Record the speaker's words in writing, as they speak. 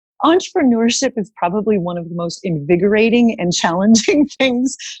Entrepreneurship is probably one of the most invigorating and challenging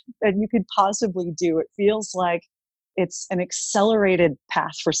things that you could possibly do. It feels like it's an accelerated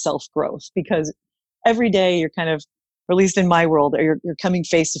path for self-growth because every day you're kind of, or at least in my world, you're coming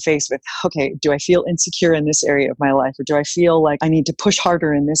face to face with, okay, do I feel insecure in this area of my life? Or do I feel like I need to push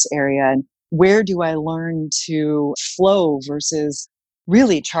harder in this area? And where do I learn to flow versus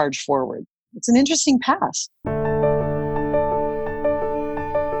really charge forward? It's an interesting path.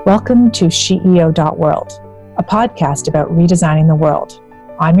 Welcome to SheEO.world, a podcast about redesigning the world.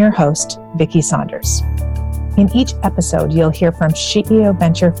 I'm your host, Vicki Saunders. In each episode, you'll hear from SheEO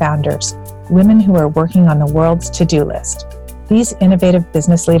Venture founders, women who are working on the world's to-do list. These innovative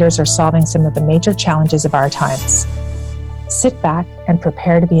business leaders are solving some of the major challenges of our times. Sit back and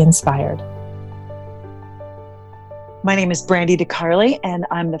prepare to be inspired. My name is Brandy DeCarly, and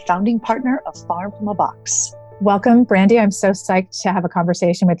I'm the founding partner of Farm from a Box. Welcome, Brandy. I'm so psyched to have a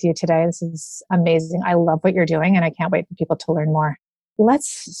conversation with you today. This is amazing. I love what you're doing, and I can't wait for people to learn more. Let's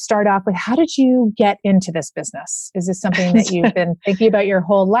start off with, how did you get into this business? Is this something that you've been thinking about your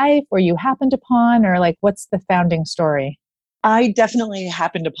whole life, or you happened upon, or what's the founding story? I definitely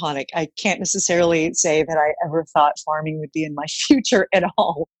happened upon it. I can't necessarily say that I ever thought farming would be in my future at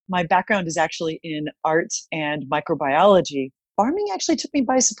all. My background is actually in art and microbiology. Farming actually took me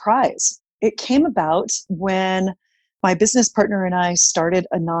by surprise. It came about when my business partner and I started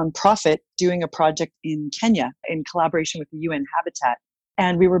a nonprofit doing a project in Kenya in collaboration with the UN Habitat.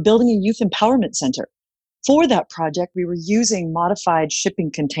 And we were building a youth empowerment center. For that project, we were using modified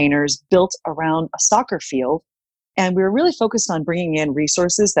shipping containers built around a soccer field. And we were really focused on bringing in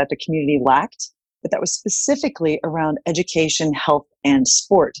resources that the community lacked, but that was specifically around education, health, and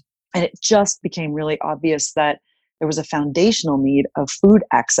sport. And it just became really obvious that there was a foundational need of food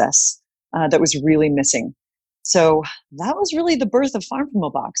access that was really missing. So that was really the birth of Farm from a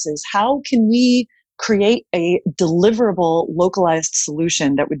Box, is how can we create a deliverable, localized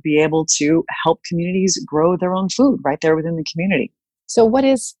solution that would be able to help communities grow their own food right there within the community. So what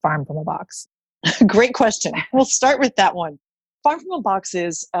is Farm from a Box? Great question. We'll start with that one. Farm from a Box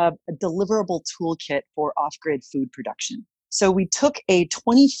is a deliverable toolkit for off-grid food production. So we took a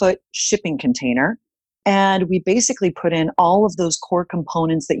 20-foot shipping container and we basically put in all of those core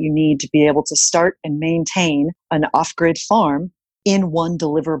components that you need to be able to start and maintain an off-grid farm in one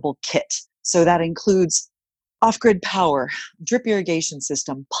deliverable kit. So that includes off-grid power, drip irrigation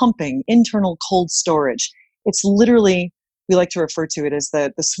system, pumping, internal cold storage. It's literally, we like to refer to it as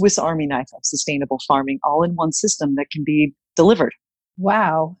the Swiss Army knife of sustainable farming, all in one system that can be delivered.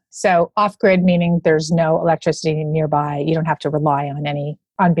 Wow. So off-grid meaning there's no electricity nearby. You don't have to rely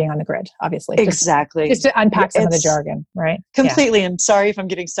on being on the grid, obviously. Exactly. Just to unpack some of the jargon, right? Completely. Yeah. I'm sorry if I'm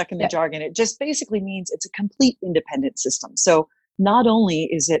getting stuck in the jargon. It just basically means it's a complete independent system. So not only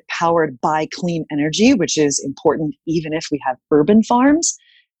is it powered by clean energy, which is important even if we have urban farms,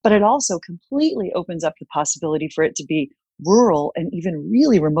 but it also completely opens up the possibility for it to be rural and even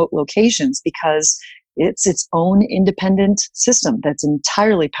really remote locations, because it's its own independent system that's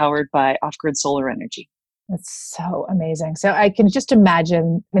entirely powered by off-grid solar energy. That's so amazing. So I can just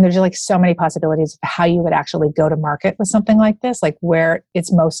imagine, there's so many possibilities of how you would actually go to market with something like this, where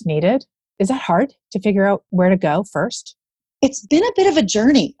it's most needed. Is that hard to figure out where to go first? It's been a bit of a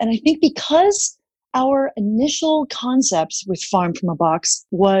journey. And I think because our initial concept with Farm from a Box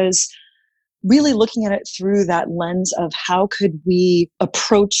was really looking at it through that lens of how could we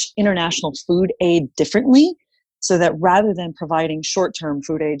approach international food aid differently, so that rather than providing short-term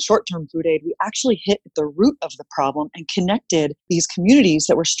food aid, we actually hit the root of the problem and connected these communities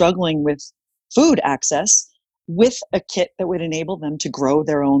that were struggling with food access with a kit that would enable them to grow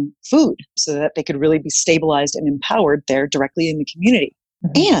their own food so that they could really be stabilized and empowered there directly in the community.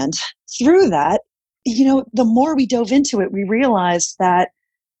 Mm-hmm. And through that, the more we dove into it, we realized that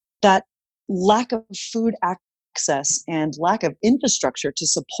lack of food access and lack of infrastructure to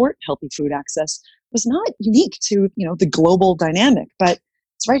support healthy food access was not unique to, the global dynamic, but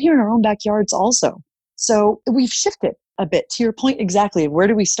it's right here in our own backyards also. So we've shifted a bit to your point exactly. Where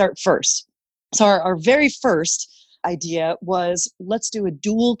do we start first? So our very first idea was, let's do a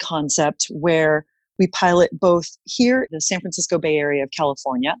dual concept where we pilot both here in the San Francisco Bay Area of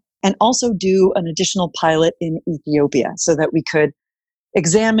California and also do an additional pilot in Ethiopia so that we could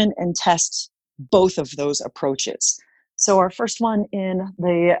examine and test both of those approaches. So our first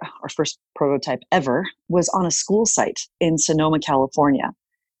prototype ever was on a school site in Sonoma, California.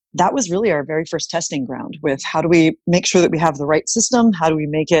 That was really our very first testing ground with how do we make sure that we have the right system? How do we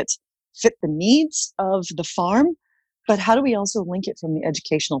make it fit the needs of the farm? But how do we also link it from the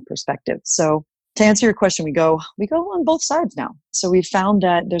educational perspective? So To answer your question, we go on both sides now. So we found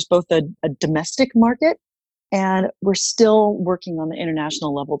that there's both a domestic market, and we're still working on the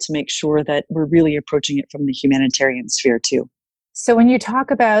international level to make sure that we're really approaching it from the humanitarian sphere too. So when you talk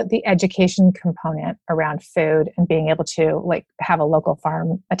about the education component around food and being able to like have a local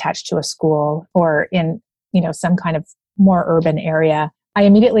farm attached to a school or in, some kind of more urban area, I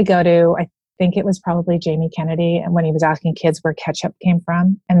immediately go to, I think it was probably Jamie Kennedy, and when he was asking kids where ketchup came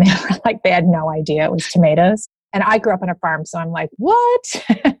from, and they were like, they had no idea it was tomatoes. And I grew up on a farm, so I'm like, what?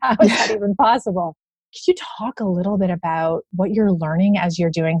 How is that even possible? Could you talk a little bit about what you're learning as you're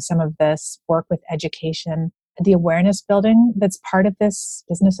doing some of this work with education, the awareness building that's part of this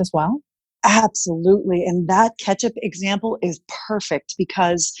business as well? Absolutely. And that ketchup example is perfect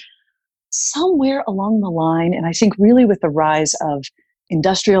because somewhere along the line, and I think really with the rise of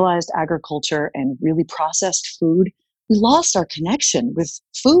industrialized agriculture and really processed food, we lost our connection with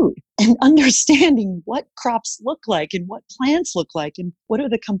food and understanding what crops look like and what plants look like and what are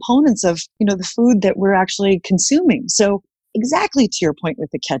the components of, the food that we're actually consuming. So exactly to your point with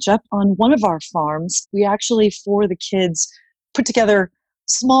the ketchup, on one of our farms, we actually, for the kids, put together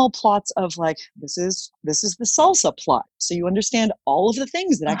small plots of like, this is the salsa plot. So you understand all of the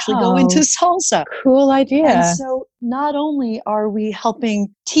things that actually go into salsa. Cool idea. And so not only are we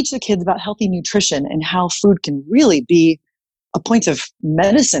helping teach the kids about healthy nutrition and how food can really be a point of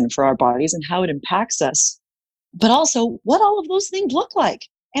medicine for our bodies and how it impacts us, but also what all of those things look like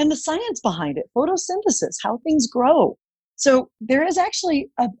and the science behind it, photosynthesis, how things grow. So there is actually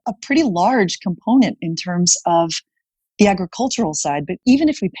a pretty large component in terms of the agricultural side. But even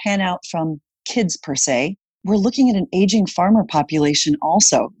if we pan out from kids per se, we're looking at an aging farmer population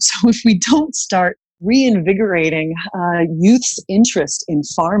also. So if we don't start reinvigorating youth's interest in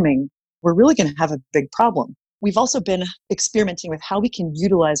farming, we're really going to have a big problem. We've also been experimenting with how we can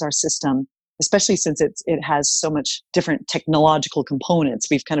utilize our system, especially since it has so much different technological components.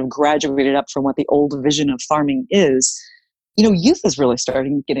 We've kind of graduated up from what the old vision of farming is. Youth is really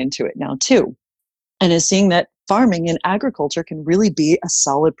starting to get into it now too, and is seeing that farming and agriculture can really be a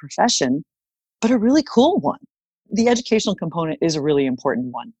solid profession, but a really cool one. The educational component is a really important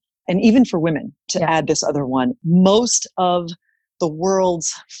one. And even for women, to add this other one, most of the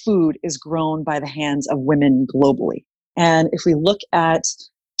world's food is grown by the hands of women globally. And if we look at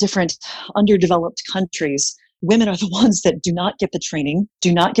different underdeveloped countries, women are the ones that do not get the training,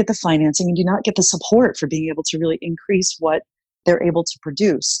 do not get the financing, and do not get the support for being able to really increase what they're able to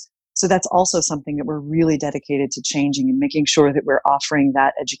produce. So that's also something that we're really dedicated to changing and making sure that we're offering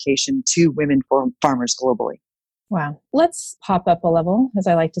that education to women farmers globally. Wow. Let's pop up a level, as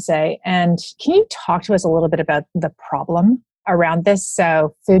I like to say. And can you talk to us a little bit about the problem around this?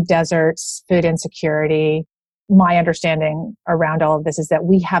 So food deserts, food insecurity. My understanding around all of this is that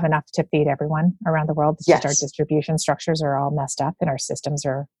we have enough to feed everyone around the world. It's just our distribution structures are all messed up and our systems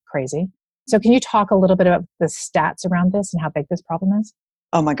are crazy. So can you talk a little bit about the stats around this and how big this problem is?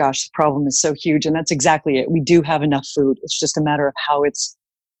 Oh my gosh, the problem is so huge. And that's exactly it. We do have enough food. It's just a matter of how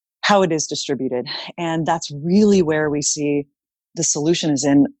it is distributed. And that's really where we see the solution is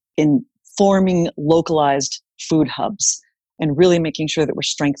in forming localized food hubs and really making sure that we're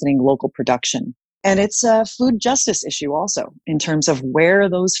strengthening local production. And it's a food justice issue also in terms of where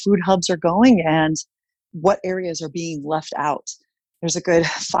those food hubs are going and what areas are being left out. There's a good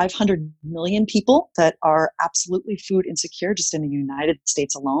 500 million people that are absolutely food insecure just in the United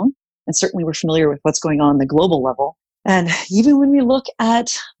States alone. And certainly we're familiar with what's going on the global level. And even when we look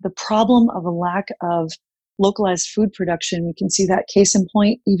at the problem of a lack of localized food production, we can see that case in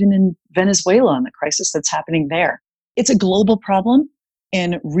point even in Venezuela and the crisis that's happening there. It's a global problem,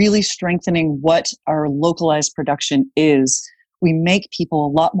 and really strengthening what our localized production is. We make people a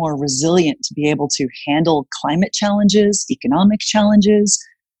lot more resilient to be able to handle climate challenges, economic challenges,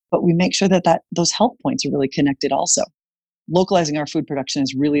 but we make sure that those health points are really connected also. Localizing our food production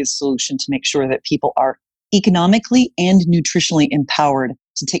is really a solution to make sure that people are economically and nutritionally empowered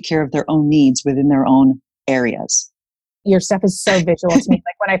to take care of their own needs within their own areas. Your stuff is so visual to me.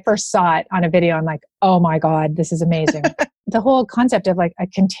 Like when I first saw it on a video, I'm like, oh my God, this is amazing. The whole concept of like a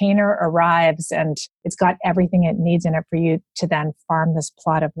container arrives and it's got everything it needs in it for you to then farm this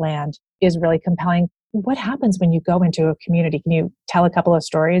plot of land is really compelling. What happens when you go into a community? Can you tell a couple of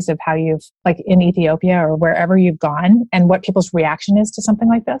stories of how you've, like in Ethiopia or wherever you've gone, and what people's reaction is to something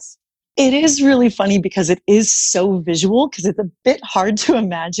like this? It is really funny because it is so visual, because it's a bit hard to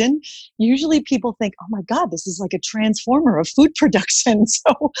imagine. Usually people think, oh my God, this is like a transformer of food production.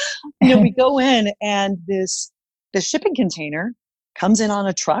 So, we go in and the shipping container comes in on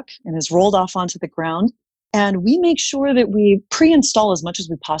a truck and is rolled off onto the ground. And we make sure that we pre-install as much as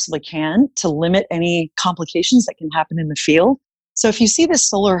we possibly can to limit any complications that can happen in the field. So if you see this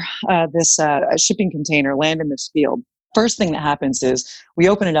shipping container land in this field, first thing that happens is we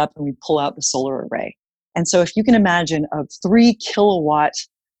open it up and we pull out the solar array. And so if you can imagine a 3 kilowatt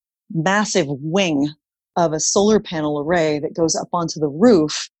massive wing of a solar panel array that goes up onto the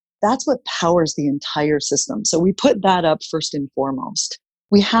roof, that's what powers the entire system. So we put that up first and foremost.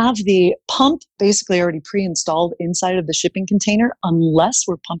 We have the pump basically already pre-installed inside of the shipping container, unless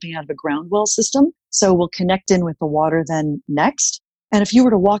we're pumping out of a ground well system. So we'll connect in with the water then next. And if you were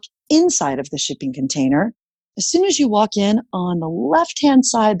to walk inside of the shipping container, as soon as you walk in, on the left-hand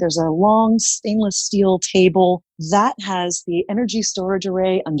side, there's a long stainless steel table that has the energy storage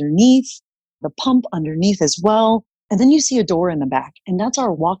array underneath, the pump underneath as well. And then you see a door in the back, and that's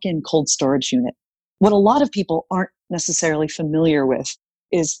our walk-in cold storage unit. What a lot of people aren't necessarily familiar with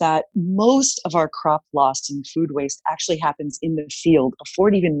is that most of our crop loss and food waste actually happens in the field before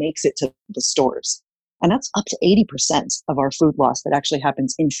it even makes it to the stores. And that's up to 80% of our food loss that actually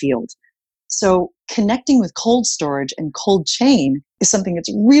happens in field. So connecting with cold storage and cold chain is something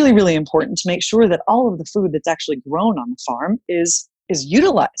that's really, really important to make sure that all of the food that's actually grown on the farm is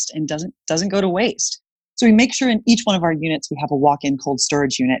utilized and doesn't go to waste. So we make sure in each one of our units we have a walk-in cold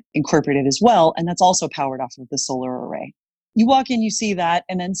storage unit incorporated as well, and that's also powered off of the solar array. You walk in, you see that,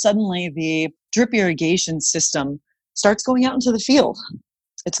 and then suddenly the drip irrigation system starts going out into the field.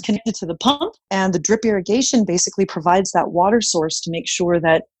 It's connected to the pump, and the drip irrigation basically provides that water source to make sure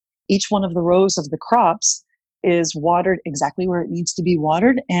that each one of the rows of the crops is watered exactly where it needs to be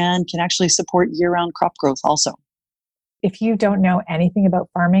watered and can actually support year-round crop growth also. If you don't know anything about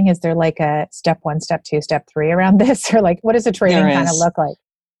farming, is there like a step 1, step 2, step 3 around this? Or like, what does the training kind of look like?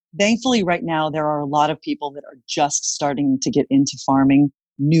 Thankfully, right now, there are a lot of people that are just starting to get into farming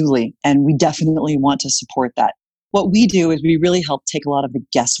newly, and we definitely want to support that. What we do is we really help take a lot of the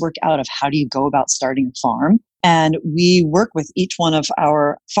guesswork out of how do you go about starting a farm. And we work with each one of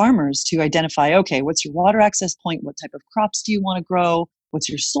our farmers to identify, okay, what's your water access point? What type of crops do you want to grow? What's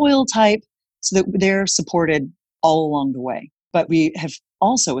your soil type? So that they're supported all along the way. But we have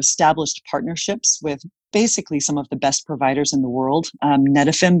also established partnerships with basically some of the best providers in the world,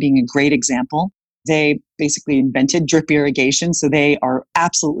 Netafim being a great example. They basically invented drip irrigation, so they are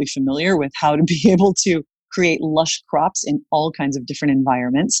absolutely familiar with how to be able to create lush crops in all kinds of different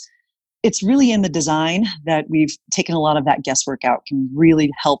environments. It's really in the design that we've taken a lot of that guesswork out, can really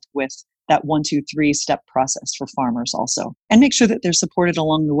help with that 1, 2, 3 step process for farmers also, and make sure that they're supported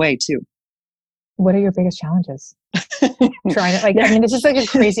along the way too. What are your biggest challenges? Trying to it's just like a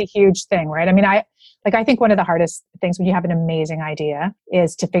crazy, huge thing, right? I think one of the hardest things when you have an amazing idea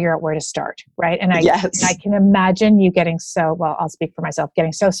is to figure out where to start, right? And I can imagine you I'll speak for myself,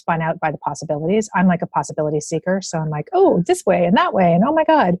 getting so spun out by the possibilities. I'm like a possibility seeker. So I'm like, oh, this way and that way. And oh my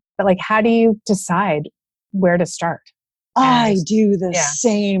God. But like, how do you decide where to start? I do the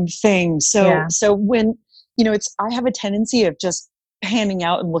same thing. So when, I have a tendency of just handing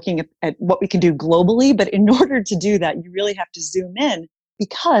out and looking at what we can do globally. But in order to do that, you really have to zoom in,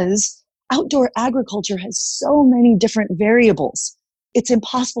 because outdoor agriculture has so many different variables. It's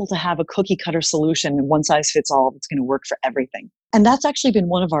impossible to have a cookie cutter solution and one size fits all that's going to work for everything. And that's actually been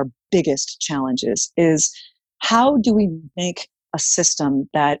one of our biggest challenges, is how do we make a system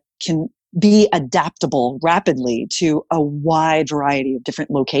that can be adaptable rapidly to a wide variety of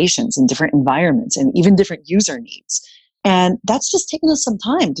different locations and different environments and even different user needs. And that's just taken us some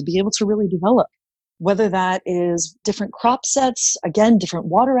time to be able to really develop, whether that is different crop sets, again, different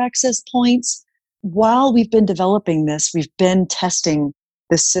water access points. While we've been developing this, we've been testing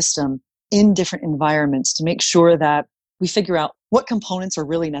this system in different environments to make sure that we figure out what components are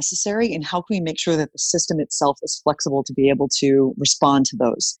really necessary and how can we make sure that the system itself is flexible to be able to respond to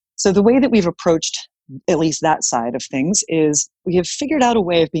those. So the way that we've approached at least that side of things is we have figured out a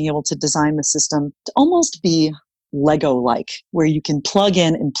way of being able to design the system to almost be Lego-like, where you can plug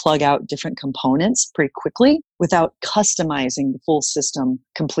in and plug out different components pretty quickly without customizing the full system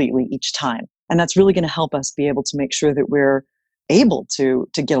completely each time. And that's really going to help us be able to make sure that we're able to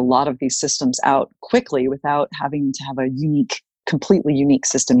get a lot of these systems out quickly without having to have a completely unique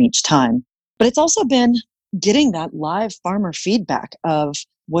system each time. But it's also been getting that live farmer feedback of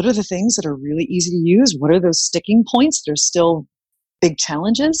what are the things that are really easy to use? What are those sticking points? There's still big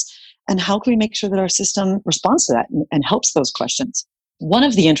challenges. And how can we make sure that our system responds to that and helps those questions? One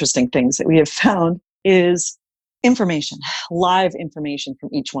of the interesting things that we have found is information, live information from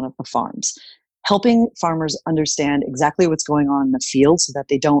each one of the farms, helping farmers understand exactly what's going on in the field so that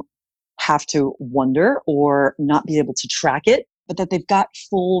they don't have to wonder or not be able to track it, but that they've got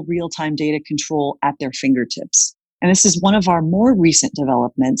full real-time data control at their fingertips. And this is one of our more recent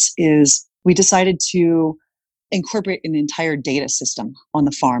developments is we decided to incorporate an entire data system on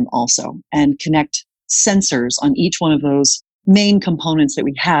the farm also and connect sensors on each one of those main components that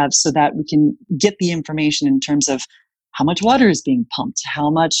we have so that we can get the information in terms of how much water is being pumped, how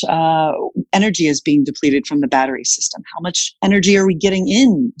much energy is being depleted from the battery system, how much energy are we getting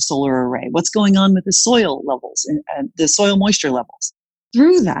in the solar array, what's going on with the soil levels and the soil moisture levels.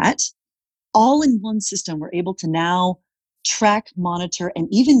 Through that, all in one system, we're able to now track, monitor, and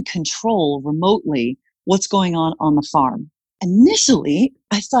even control remotely what's going on the farm. Initially,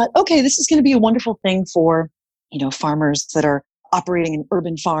 I thought, okay, this is going to be a wonderful thing for, farmers that are operating in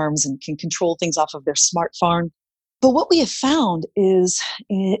urban farms and can control things off of their smart farm. But what we have found is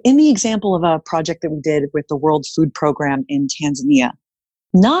in the example of a project that we did with the World Food Program in Tanzania,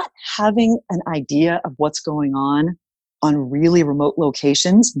 not having an idea of what's going on really remote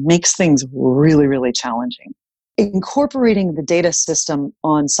locations makes things really, really challenging. Incorporating the data system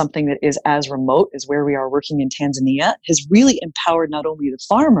on something that is as remote as where we are working in Tanzania has really empowered not only the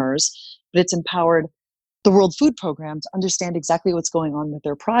farmers, but it's empowered the World Food Program to understand exactly what's going on with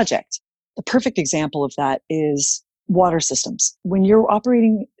their project. The perfect example of that is water systems. When you're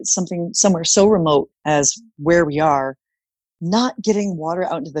operating something somewhere so remote as where we are, not getting water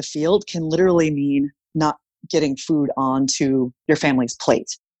out into the field can literally mean not getting food onto your family's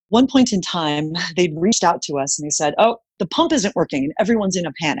plate. One point in time, they'd reached out to us and they said, oh, the pump isn't working and everyone's in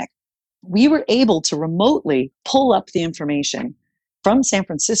a panic. We were able to remotely pull up the information from San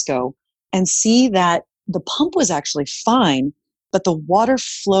Francisco and see that the pump was actually fine, but the water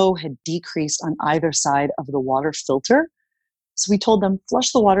flow had decreased on either side of the water filter. So we told them,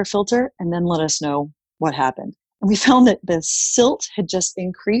 flush the water filter and then let us know what happened. And we found that the silt had just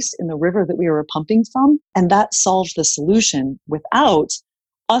increased in the river that we were pumping from, and that solved the solution without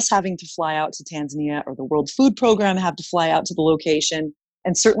us having to fly out to Tanzania or the World Food Program have to fly out to the location,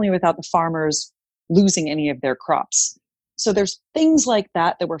 and certainly without the farmers losing any of their crops. So there's things like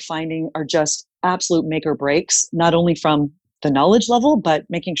that we're finding are just absolute make or breaks, not only from the knowledge level, but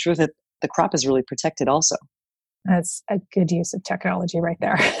making sure that the crop is really protected also. That's a good use of technology right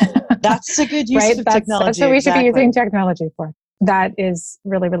there. That's a good use of technology. That's what we should be using technology for. That is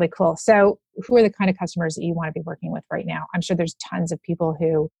really, really cool. So who are the kind of customers that you want to be working with right now? I'm sure there's tons of people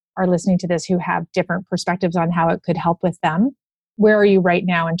who are listening to this who have different perspectives on how it could help with them. Where are you right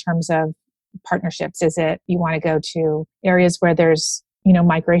now in terms of partnerships? Is it you want to go to areas where there's,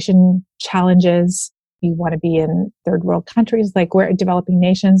 migration challenges? You want to be in third world countries, like where developing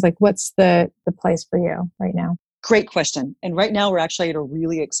nations? Like what's the place for you right now? Great question. And right now we're actually at a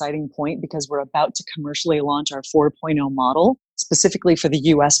really exciting point because we're about to commercially launch our 4.0 model specifically for the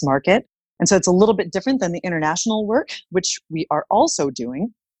US market. And so it's a little bit different than the international work, which we are also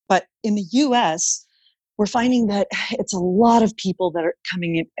doing. But in the US, we're finding that it's a lot of people that are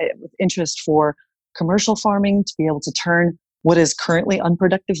coming in with interest for commercial farming to be able to turn what is currently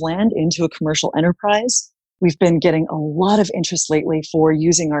unproductive land into a commercial enterprise. We've been getting a lot of interest lately for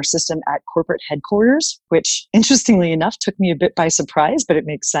using our system at corporate headquarters, which interestingly enough took me a bit by surprise, but it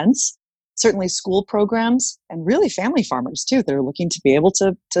makes sense. Certainly school programs and really family farmers too. They're looking to be able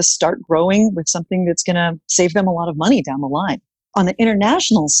to start growing with something that's going to save them a lot of money down the line. On the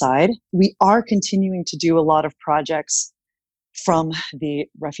international side, we are continuing to do a lot of projects from the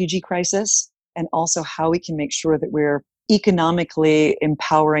refugee crisis and also how we can make sure that we're economically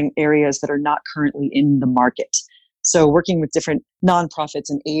empowering areas that are not currently in the market. So working with different nonprofits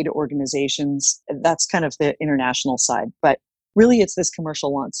and aid organizations, that's kind of the international side. But really it's this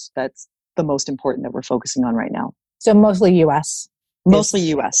commercial launch that's the most important that we're focusing on right now. So mostly US. Mostly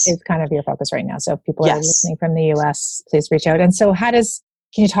US. Is kind of your focus right now. So if people are listening from the US, please reach out. And so can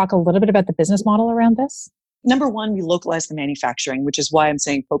you talk a little bit about the business model around this? Number one, we localize the manufacturing, which is why I'm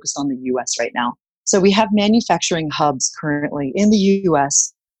saying focused on the US right now. So we have manufacturing hubs currently in the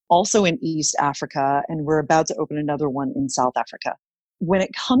US, also in East Africa, and we're about to open another one in South Africa. When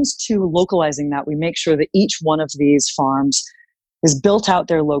it comes to localizing that, we make sure that each one of these farms is built out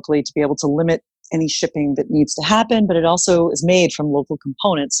there locally to be able to limit any shipping that needs to happen, but it also is made from local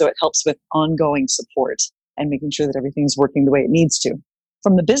components, so it helps with ongoing support and making sure that everything's working the way it needs to.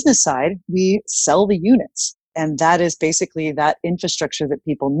 From the business side, we sell the units. And that is basically that infrastructure that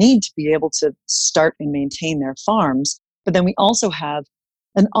people need to be able to start and maintain their farms. But then we also have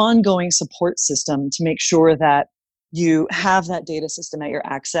an ongoing support system to make sure that you have that data system at your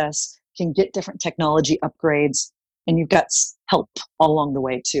access, can get different technology upgrades, and you've got help all along the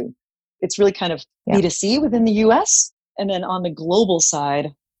way too. It's really kind of B2C within the US. And then on the global side,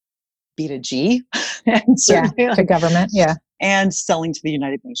 B2G. And to government. Yeah. and selling to the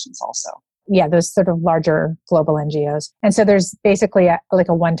United Nations also. Yeah, those sort of larger global NGOs. And so there's basically like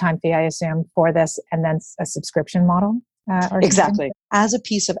a one-time fee, I assume, for this, and then a subscription model? Exactly. As a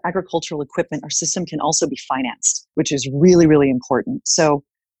piece of agricultural equipment, our system can also be financed, which is really, really important. So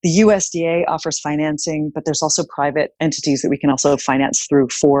the USDA offers financing, but there's also private entities that we can also finance through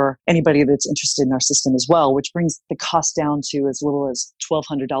for anybody that's interested in our system as well, which brings the cost down to as little as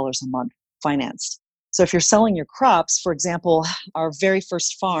 $1,200 a month financed. So if you're selling your crops, for example, our very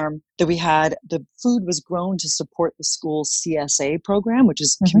first farm that we had, the food was grown to support the school's CSA program, which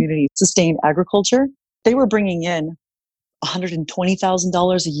is Community Sustained Agriculture. They were bringing in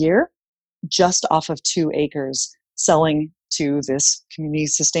 $120,000 a year just off of 2 acres selling to this community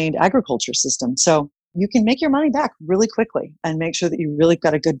sustained agriculture system. So you can make your money back really quickly and make sure that you really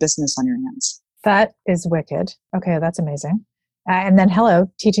got a good business on your hands. That is wicked. Okay, that's amazing. And then,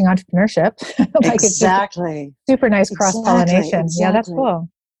 hello, teaching entrepreneurship. Exactly. It's super nice cross-pollination. Exactly. Yeah, that's cool.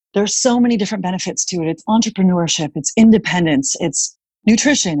 There's so many different benefits to it. It's entrepreneurship, it's independence, it's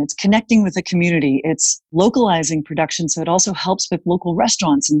nutrition, it's connecting with the community, it's localizing production. So it also helps with local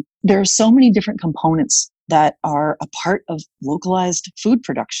restaurants. And there are so many different components that are a part of localized food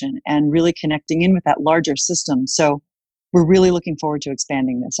production and really connecting in with that larger system. So we're really looking forward to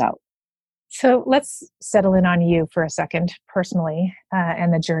expanding this out. So let's settle in on you for a second personally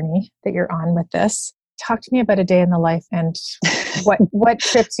and the journey that you're on with this. Talk to me about a day in the life and what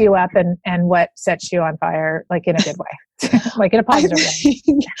trips you up and what sets you on fire, like in a good way, like in a positive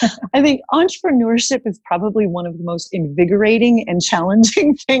way. I think entrepreneurship is probably one of the most invigorating and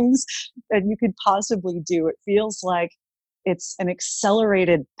challenging things that you could possibly do. It feels like it's an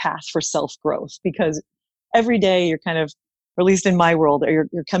accelerated path for self-growth because every day you're kind of, or at least in my world, you're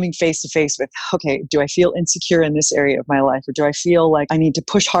coming face to face with, okay, do I feel insecure in this area of my life? Or do I feel like I need to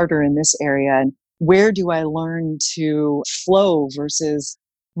push harder in this area? And where do I learn to flow versus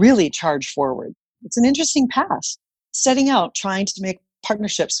really charge forward? It's an interesting path. Setting out, trying to make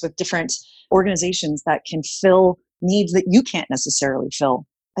partnerships with different organizations that can fill needs that you can't necessarily fill.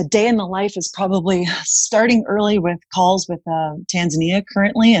 A day in the life is probably starting early with calls with Tanzania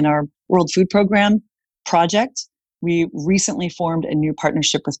currently in our World Food Program project. We recently formed a new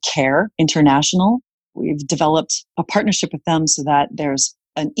partnership with CARE International. We've developed a partnership with them so that there's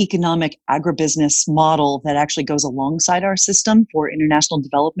an economic agribusiness model that actually goes alongside our system for international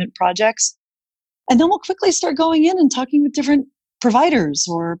development projects. And then we'll quickly start going in and talking with different providers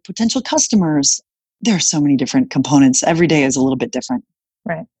or potential customers. There are so many different components. Every day is a little bit different.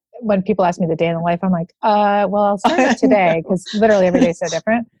 Right. When people ask me the day in the life, I'm like, well, I'll start it today because literally every day is so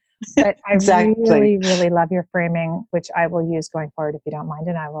different. But I really, really love your framing, which I will use going forward if you don't mind,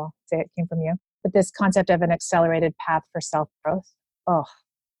 and I will say it came from you. But this concept of an accelerated path for self-growth, oh,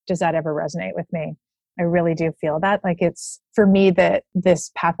 does that ever resonate with me? I really do feel that. Like it's, for me, that this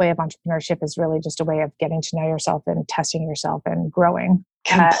pathway of entrepreneurship is really just a way of getting to know yourself and testing yourself and growing.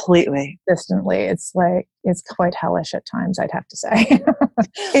 Completely. Consistently. It's like, it's quite hellish at times, I'd have to say.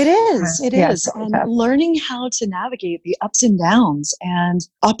 It is. It is. And learning how to navigate the ups and downs and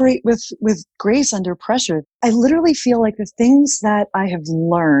operate with grace under pressure. I literally feel like the things that I have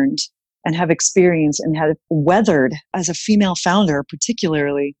learned and have experienced and have weathered as a female founder,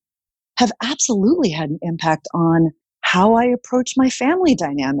 particularly, have absolutely had an impact on how I approach my family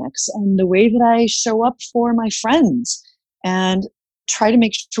dynamics and the way that I show up for my friends and try to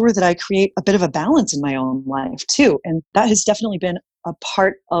make sure that I create a bit of a balance in my own life too. And that has definitely been a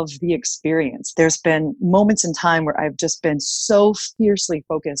part of the experience. There's been moments in time where I've just been so fiercely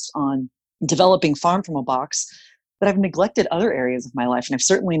focused on developing Farm from a Box that I've neglected other areas of my life. And I've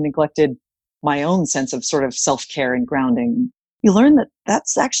certainly neglected my own sense of sort of self-care and grounding. You learn that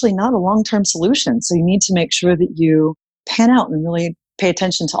that's actually not a long-term solution. So you need to make sure that you pan out and really pay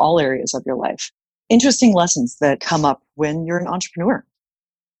attention to all areas of your life. Interesting lessons that come up when you're an entrepreneur.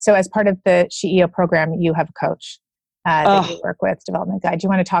 So as part of the SheEO program, you have a coach that you work with, Development Guide. Do you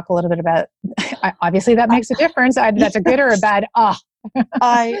want to talk a little bit about, obviously that makes a difference. That's a good or a bad?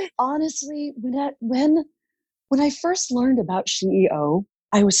 I honestly, when I first learned about SheEO,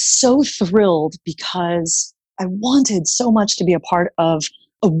 I was so thrilled because I wanted so much to be a part of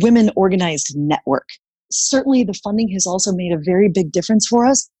a women organized network. Certainly the funding has also made a very big difference for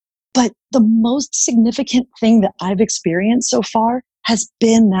us. But the most significant thing that I've experienced so far has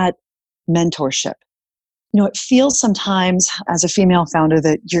been that mentorship. You know, it feels sometimes as a female founder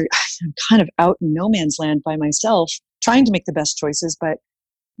that you're kind of out in no man's land by myself, trying to make the best choices, but,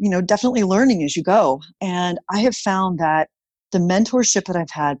 you know, definitely learning as you go. And I have found that the mentorship that I've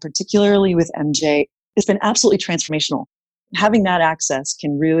had, particularly with MJ, has been absolutely transformational. Having that access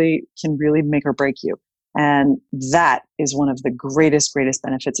can really make or break you. And that is one of the greatest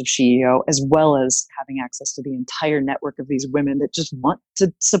benefits of SheEO, as well as having access to the entire network of these women that just want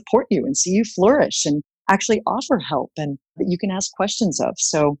to support you and see you flourish and actually offer help and that you can ask questions of.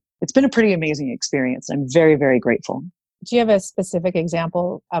 So it's been a pretty amazing experience. I'm very, very grateful. Do you have a specific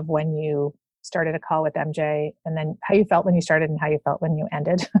example of when you started a call with MJ and then how you felt when you started and how you felt when you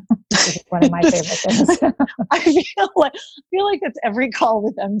ended? This is one of my favorite things. I feel like it's every call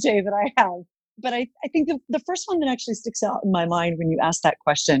with MJ that I have. But I think the first one that actually sticks out in my mind when you asked that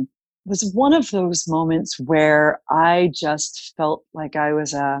question was one of those moments where I just felt like I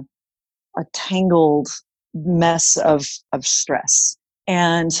was a tangled mess of stress.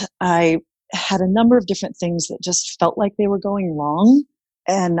 And I had a number of different things that just felt like they were going wrong.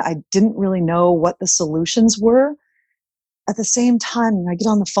 And I didn't really know what the solutions were. At the same time, I get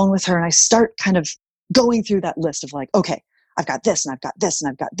on the phone with her and I start kind of going through that list of like, okay, I've got this and I've got this and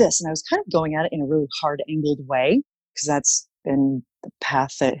I've got this. And I was kind of going at it in a really hard angled way because that's been the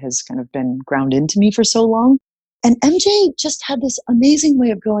path that has kind of been ground into me for so long. And MJ just had this amazing way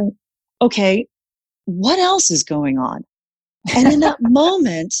of going, okay, what else is going on? And in that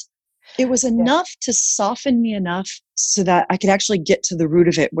moment, it was enough to soften me enough so that I could actually get to the root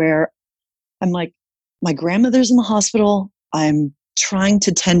of it, where I'm like, my grandmother's in the hospital. I'm trying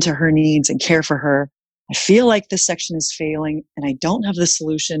to tend to her needs and care for her. I feel like this section is failing and I don't have the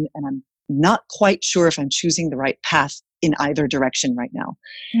solution, and I'm not quite sure if I'm choosing the right path in either direction right now.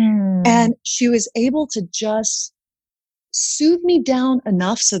 And she was able to just soothe me down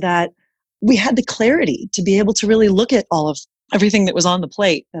enough so that we had the clarity to be able to really look at all of everything that was on the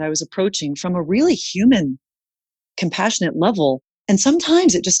plate that I was approaching from a really human, compassionate level. And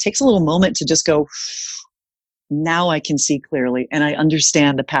sometimes it just takes a little moment to just go, now I can see clearly and I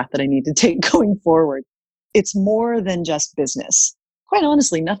understand the path that I need to take going forward. It's more than just business. Quite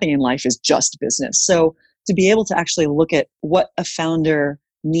honestly, nothing in life is just business. So to be able to actually look at what a founder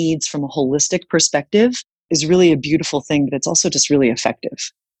needs from a holistic perspective is really a beautiful thing, but it's also just really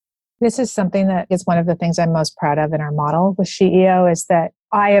effective. This is something that is one of the things I'm most proud of in our model with SheEO is that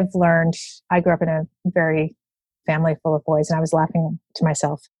I have learned, I grew up in a very family full of boys, and I was laughing to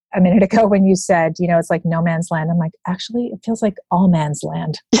myself a minute ago when you said, it's like no man's land. I'm like, actually, it feels like all man's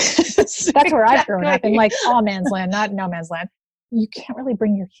land. That's where I've grown up, in like all man's land, not no man's land. You can't really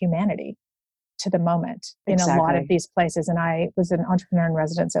bring your humanity to the moment in a lot of these places. And I was an entrepreneur in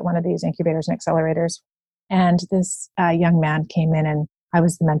residence at one of these incubators and accelerators. And this young man came in and I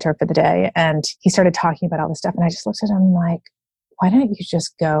was the mentor for the day. And he started talking about all this stuff. And I just looked at him like, why don't you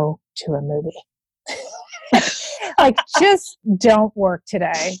just go to a movie? Like, just don't work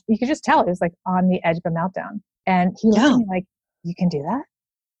today. You could just tell it was like on the edge of a meltdown. And he looked at me like, you can do that?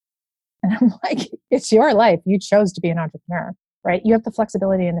 And I'm like, it's your life. You chose to be an entrepreneur, right? You have the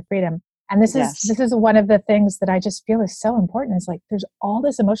flexibility and the freedom. And this is one of the things that I just feel is so important. Is like, there's all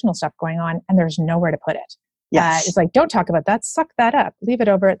this emotional stuff going on and there's nowhere to put it. It's like, don't talk about that. Suck that up. Leave it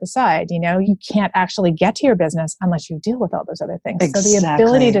over at the side. You can't actually get to your business unless you deal with all those other things. So the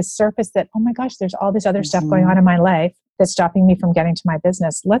ability to surface that, oh my gosh, there's all this other stuff going on in my life that's stopping me from getting to my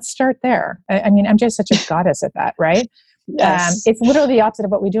business. Let's start there. I mean, I'm just such a goddess at that, right? Yes. It's literally the opposite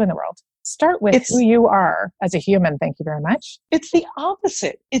of what we do in the world. Start with who you are as a human. Thank you very much. It's the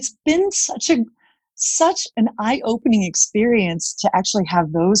opposite. It's been such an eye-opening experience to actually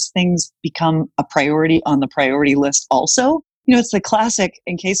have those things become a priority on the priority list also. It's the classic,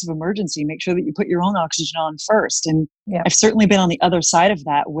 in case of emergency, make sure that you put your own oxygen on first. And I've certainly been on the other side of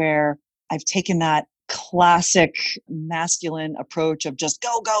that, where I've taken that classic masculine approach of just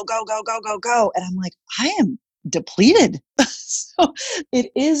go, go, go, go, go, go, go. And I'm like, I am depleted. So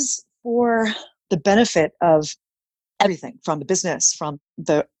it is for the benefit of everything, from the business, from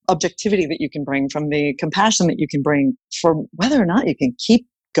the objectivity that you can bring, from the compassion that you can bring, for whether or not you can keep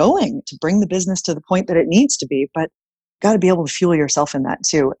going to bring the business to the point that it needs to be. But got to be able to fuel yourself in that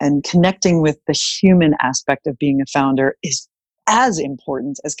too. And connecting with the human aspect of being a founder is as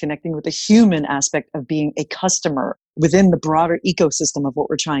important as connecting with the human aspect of being a customer within the broader ecosystem of what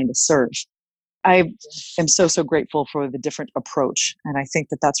we're trying to serve. I am so grateful for the different approach. And I think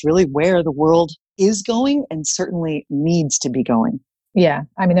that that's really where the world is going and certainly needs to be going. Yeah.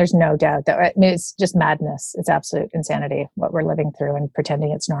 I mean, there's no doubt that it's just madness. It's absolute insanity what we're living through and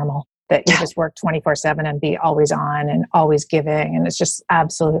pretending it's normal, that you just work 24/7 and be always on and always giving. And it's just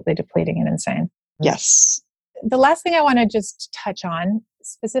absolutely depleting and insane. Yes. The last thing I want to just touch on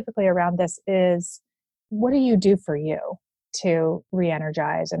specifically around this is, what do you do for you to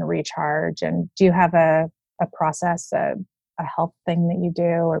re-energize and recharge? And do you have a process, a health thing that you do,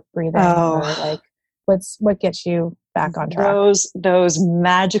 or breathing, or like? What gets you back on track? Those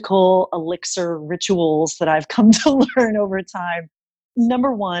magical elixir rituals that I've come to learn over time.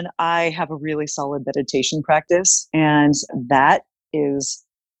 Number one, I have a really solid meditation practice, and that is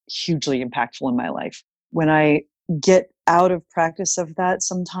hugely impactful in my life. When I get out of practice of that,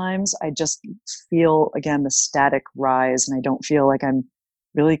 sometimes I just feel, again, the static rise, and I don't feel like I'm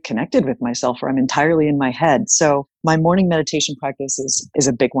really connected with myself, or I'm entirely in my head. So my morning meditation practice is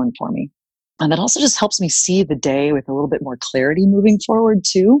a big one for me. And that also just helps me see the day with a little bit more clarity moving forward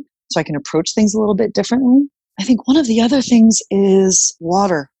too, so I can approach things a little bit differently. I think one of the other things is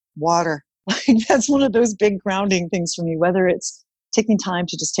water. Like that's one of those big grounding things for me, whether it's taking time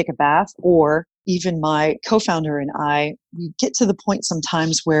to just take a bath, or even my co-founder and I, we get to the point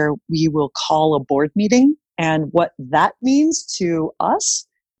sometimes where we will call a board meeting. And what that means to us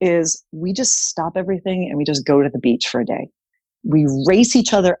is we just stop everything and we just go to the beach for a day. We race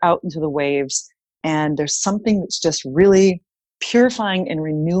each other out into the waves, and there's something that's just really purifying and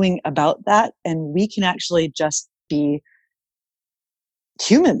renewing about that. And we can actually just be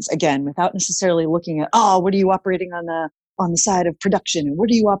humans again, without necessarily looking at, what are you operating on the side of production, and what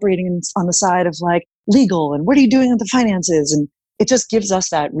are you operating on the side of like legal, and what are you doing with the finances? And it just gives us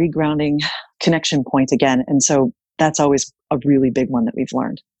that regrounding connection point again. And so that's always a really big one that we've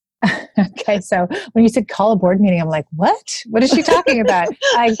learned. Okay, so when you said call a board meeting, I'm like, what? What is she talking about?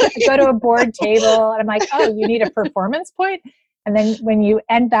 I go to a board table and I'm like, oh, you need a performance point? And then when you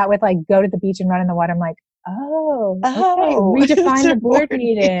end that with like, go to the beach and run in the water, I'm like, okay, redefine the board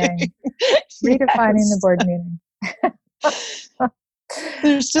meeting. Redefining the board meeting.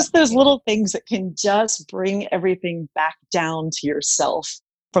 There's just those little things that can just bring everything back down to yourself.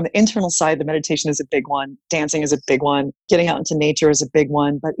 From the internal side, the meditation is a big one. Dancing is a big one. Getting out into nature is a big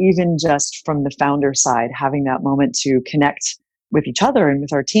one. But even just from the founder side, having that moment to connect with each other and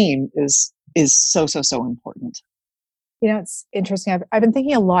with our team is so important. You know, it's interesting. I've been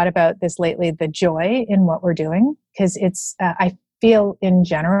thinking a lot about this lately, the joy in what we're doing, because it's, I feel in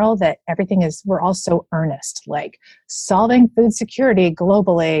general that we're all so earnest, like solving food security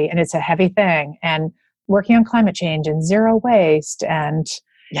globally, and it's a heavy thing, and working on climate change and zero waste and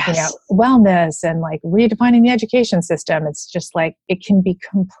wellness and like redefining the education system. It's just like, it can be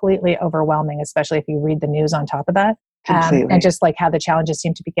completely overwhelming, especially if you read the news on top of that. And just like how the challenges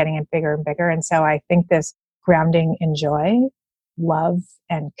seem to be getting bigger and bigger. And so I think this grounding in joy, love,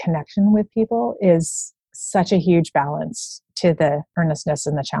 and connection with people is such a huge balance to the earnestness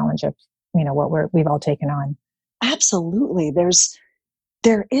and the challenge of, what we've all taken on. Absolutely.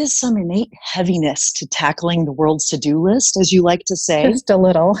 There is some innate heaviness to tackling the world's to-do list, as you like to say. Just a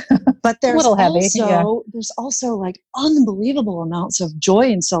little. But there's a little heavy. There's also like unbelievable amounts of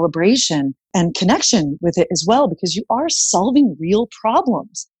joy and celebration and connection with it as well, because you are solving real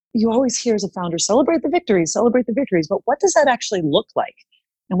problems. You always hear as a founder, celebrate the victories. But what does that actually look like?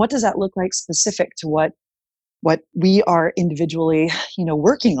 And what does that look like specific to what we are individually,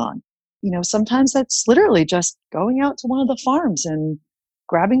 working on? Sometimes that's literally just going out to one of the farms and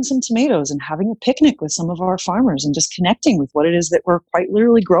grabbing some tomatoes and having a picnic with some of our farmers and just connecting with what it is that we're quite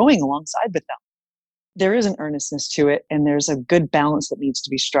literally growing alongside with them. There is an earnestness to it, and there's a good balance that needs to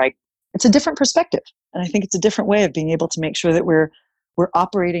be struck. It's a different perspective. And I think it's a different way of being able to make sure that we're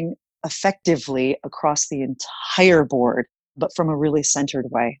operating effectively across the entire board, but from a really centered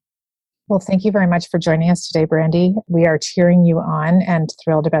way. Well, thank you very much for joining us today, Brandy. We are cheering you on and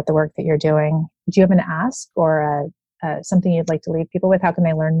thrilled about the work that you're doing. Do you have an ask or something you'd like to leave people with? How can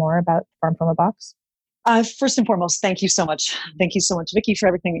they learn more about Farm from a Box? First and foremost, thank you so much. Thank you so much, Vicki, for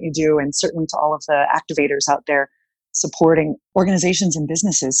everything that you do, and certainly to all of the activators out there supporting organizations and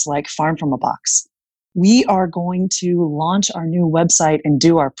businesses like Farm from a Box. We are going to launch our new website and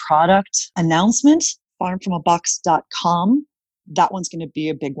do our product announcement, farmfromabox.com. That one's going to be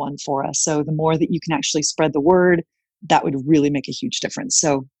a big one for us. So the more that you can actually spread the word, that would really make a huge difference.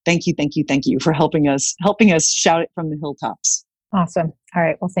 So thank you for helping us shout it from the hilltops. Awesome. All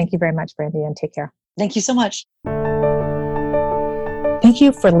right. Well, thank you very much, Brandy, and take care. Thank you so much. Thank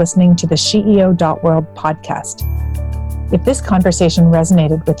you for listening to the CEO.world podcast. If this conversation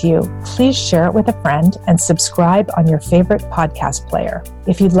resonated with you, please share it with a friend and subscribe on your favorite podcast player.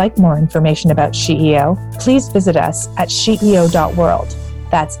 If you'd like more information about SheEO, please visit us at sheo.world.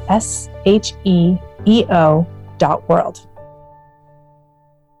 That's SHEEO.world.